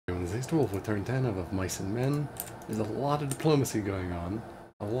is Ace Wolf with turn 10 of Mice and Men. There's a lot of diplomacy going on.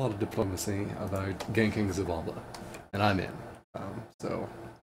 A lot of diplomacy about ganking Zabalba. And I'm in. So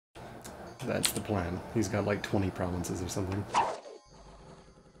that's the plan. He's got like 20 provinces or something.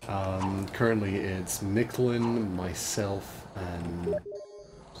 Currently it's Mictlan, myself, and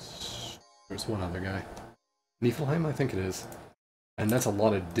there's one other guy. Niflheim, I think it is. And that's a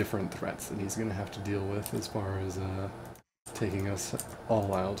lot of different threats that he's going to have to deal with as far as taking us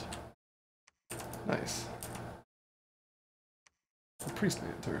all out. Nice. A priest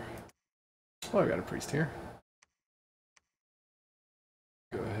enter. Oh, I got a priest here.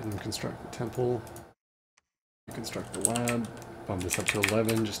 Go ahead and construct the temple. Construct the lab. Bump this up to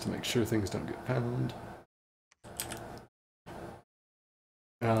 11 just to make sure things don't get found.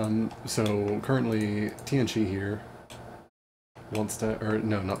 So currently Tianchi here wants to, or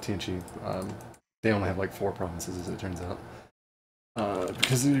no, not Tianchi. They only have like 4 provinces as it turns out.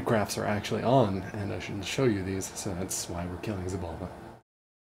 Because the graphs are actually on, and I shouldn't show you these, so that's why we're killing Zabalba.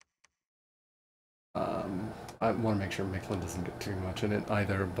 I want to make sure Mictlan doesn't get too much in it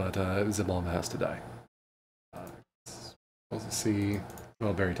either, but Zabalba has to die. We'll see.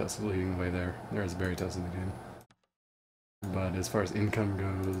 Well, Veritas is leading the way there. There is Veritas in the game. But as far as income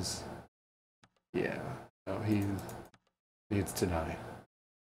goes, yeah, no, he needs to die.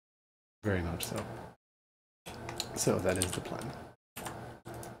 Very much so. So that is the plan.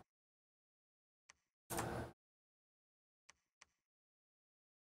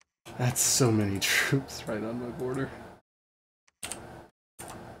 That's so many troops right on my border.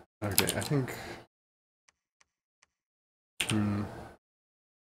 Okay, I think...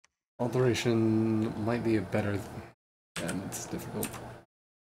 Alteration might be a better... and it's difficult.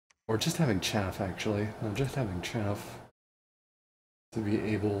 Or just having chaff, actually. No, just having chaff to be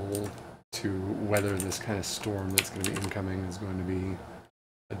able to weather this kind of storm that's going to be incoming is going to be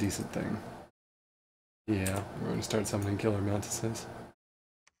a decent thing. Yeah, we're going to start summoning killer mantises.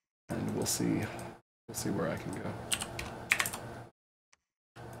 And we'll see where I can go.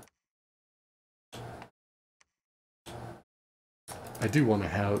 I do want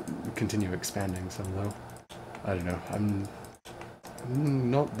to continue expanding some, though. I don't know, I'm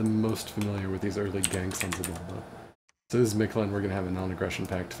not the most familiar with these early ganks on Zabalba. So this is Mictlan, we're going to have a non-aggression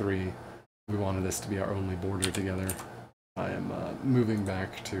pact 3. We wanted this to be our only border together. I am moving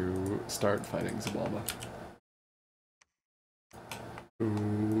back to start fighting Zabalba.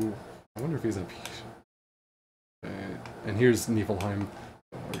 Ooh, I wonder if he's up here. Okay. And here's Niflheim.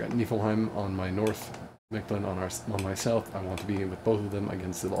 We got Niflheim on my north, Mictlan on my south. I want to be with both of them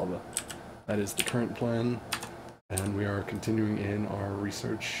against Zabalba. That is the current plan, and we are continuing in our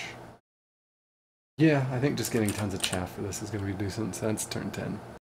research. Yeah, I think just getting tons of chaff for this is going to be decent, so that's turn 10.